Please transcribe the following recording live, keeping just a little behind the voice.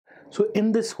So in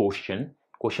this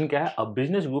question क्या है? A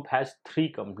business group has 3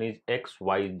 companies X,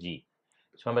 Y, G.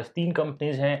 So हमारे पास 3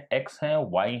 companies हैं, X हैं,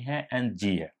 Y हैं एंड G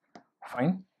है.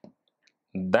 Fine.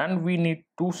 Then we need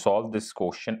to solve this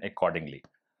question accordingly.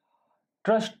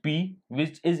 Trust P,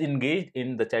 which is engaged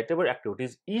in the charitable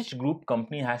activities, each group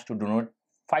company has to donate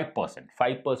 5%.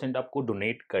 5% आपको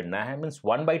donate करना है, means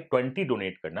 1/20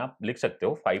 donate करना. आप लिख सकते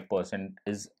हो 5%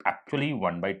 इज एक्चुअली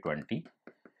 1/20.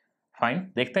 फाइन.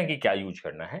 देखते हैं कि क्या यूज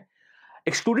करना है.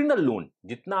 एक्सक्लूडिंग द लोन,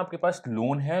 जितना आपके पास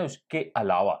लोन है उसके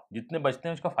अलावा जितने बचते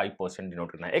हैं उसका 5%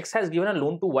 डिनोट करना है. X has given a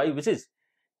loan to Y, which is,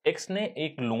 x ने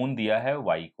एक लोन दिया है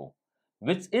वाई को,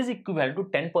 which is equivalent to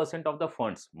 10% of the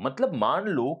funds. मतलब मान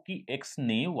लो कि एक्स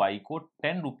ने वाई को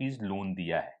 10 रुपीज लोन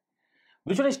दिया है,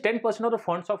 which one is 10% of the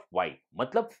funds of Y.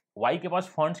 मतलब वाई के पास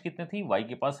फंड्स कितने थी? वाई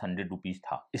के पास 100 रुपीज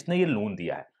था, इसने ये लोन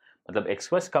दिया है, मतलब एक्स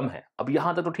के पास कम है. अब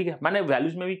यहां तक तो ठीक है, मैंने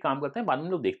वैल्यूज में भी काम करते हैं, बाद में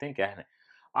लोग देखते हैं क्या है.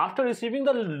 After receiving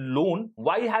the loan,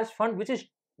 Y has fund which is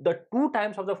the 2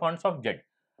 times of the funds of Z.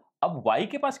 अब Y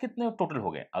के पास कितने टोटल हो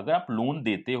गए? अगर आप लोन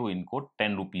देते हो इनको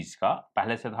 10 रुपीज का,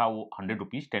 पहले से था वो 100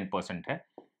 रुपीज, 10% है,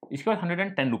 इसके बाद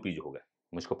 110 रुपीज हो गए,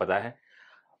 मुझको पता है.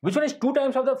 Which one is 2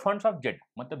 times of the funds of Z?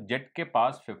 मतलब Z के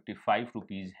पास 55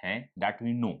 रुपीज हैं, that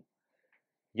we know.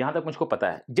 यहां तक मुझको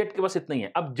पता है. Z के पास इतना ही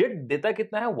है. अब Z देता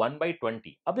कितना है?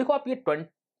 1/20. अब देखो आप ये 20,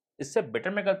 इससे बेटर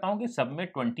मैं करता हूं कि सब में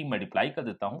 20 मल्टीप्लाई कर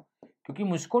देता हूं, क्योंकि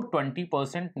मुझको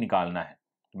 20% निकालना है.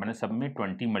 तो मैंने सब में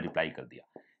 20 मल्टीप्लाई कर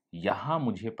दिया. यहां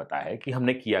मुझे पता है कि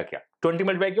हमने किया क्या. 20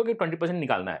 मल्टीप्लाई किया कि 20%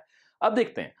 निकालना है. अब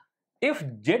देखते हैं, इफ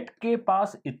जेट के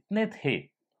पास इतने थे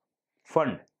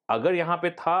फंड, अगर यहां पे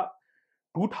था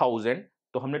 2000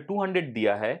 तो हमने 200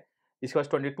 दिया है, इसके पास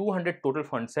 2200 टोटल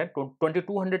फंड्स है.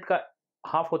 2200 का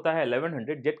हाफ होता है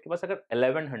 1100. जेट के पास अगर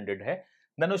 1100 है,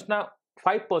 देन उसना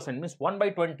 5% मींस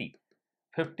 1/20.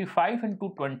 55 इंटू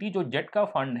 20 जो जेट का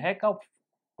फंड है का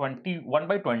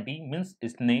 1/20 मींस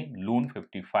इसने लोन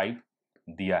 55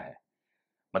 दिया है,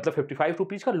 मतलब 55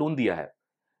 रुपीज का लोन दिया है.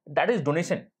 That is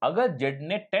donation. अगर जेट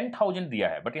ने 10,000 दिया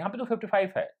है, बट यहां पे तो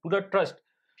 55 है, to the trust,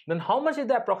 then how much is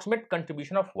the approximate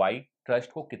contribution of Y?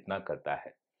 Trust को कितना करता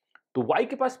है? तो वाई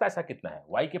के पास पैसा कितना है?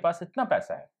 वाई के पास इतना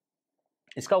पैसा है,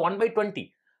 इसका 1/20.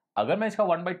 अगर मैं इसका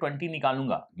 1/20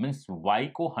 निकालूंगा मींस वाई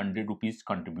को 100 रुपीज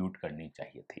कंट्रीब्यूट करनी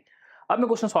चाहिए थी. अब मैं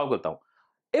क्वेश्चन सॉल्व करता हूं.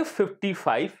 इफ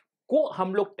 55 को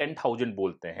हम लोग 10,000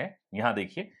 बोलते हैं, यहां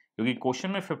देखिए, क्योंकि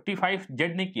क्वेश्चन में 55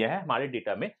 जेड ने किया है हमारे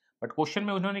डेटा में, बट क्वेश्चन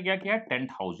में उन्होंने क्या किया है?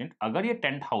 10,000. अगर ये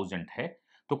 10,000 है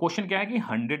तो क्वेश्चन क्या है कि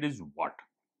 100 is what?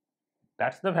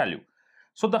 That's the value.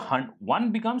 So the 1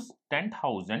 becomes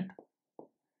 10,000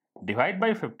 divide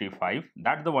by 55,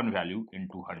 that's the one value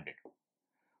into 100.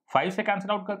 5 से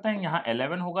कैंसिल आउट करते हैं, यहां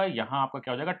 11 होगा, यहां आपका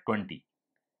क्या हो जाएगा? 20.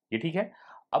 ये ठीक है.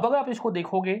 अब अगर आप इसको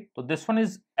देखोगे तो दिस वन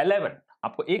इज 11.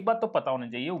 आपको एक बात तो पता होनी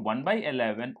चाहिए,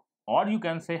 1/11 और you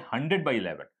can say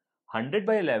 100/11.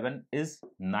 100/11 is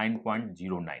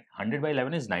 9.09.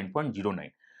 100/11 is 9.09.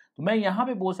 तो मैं यहां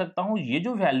पे बोल सकता हूं ये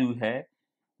जो वैल्यू है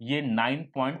ये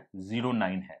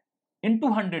 9.09 है, इंटू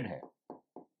 100 है,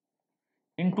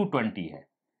 इंटू 20 है.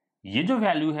 ये जो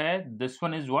वैल्यू है this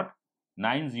one is what?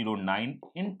 909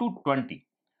 into 20.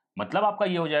 मतलब आपका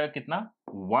ये हो जाएगा कितना?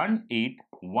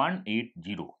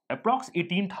 18180. Approx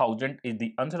 18,000 is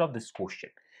the answer of this question.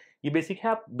 ये बेसिक है,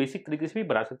 आप बेसिक तरीके से भी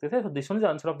बना सकते थे. This one is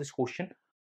answer of this question.